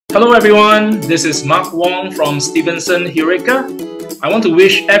Hello everyone, this is Marc Wong from Stevenson, Eureka. I want to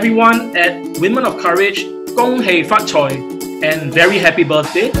wish everyone at Women of Courage 恭喜發財 and very happy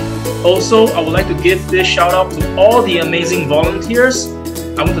birthday. Also, I would like to give this shout out to all the amazing volunteers.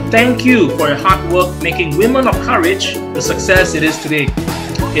 I want to thank you for your hard work making Women of Courage the success it is today.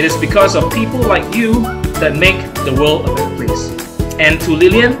 It is because of people like you that make the world a better place. And to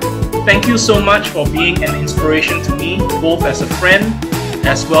Lillian, thank you so much for being an inspiration to me, both as a friend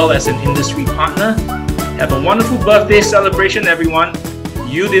as well as an industry partner. Have a wonderful birthday celebration, everyone.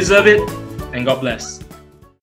 You deserve it, and God bless.